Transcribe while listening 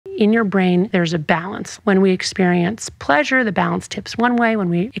in your brain, there's a balance. When we experience pleasure, the balance tips one way. When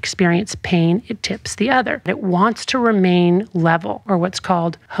we experience pain, it tips the other. It wants to remain level, or what's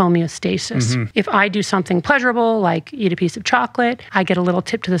called homeostasis. If I do something pleasurable, like eat a piece of chocolate, I get a little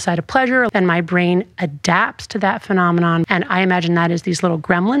tip to the side of pleasure, then my brain adapts to that phenomenon. And I imagine that is these little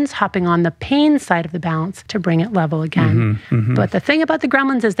gremlins hopping on the pain side of the balance to bring it level again. But the thing about the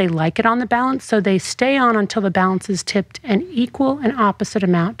gremlins is they like it on the balance, so they stay on until the balance is tipped an equal and opposite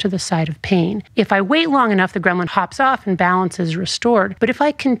amount to the side of pain. If I wait long enough, the gremlin hops off and balance is restored. But if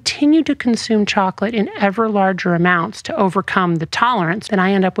I continue to consume chocolate in ever larger amounts to overcome the tolerance, then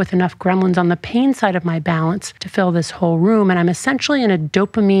I end up with enough gremlins on the pain side of my balance to fill this whole room. And I'm essentially in a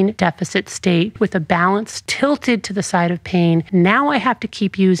dopamine deficit state with a balance tilted to the side of pain. Now I have to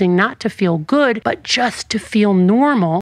keep using not to feel good, but just to feel normal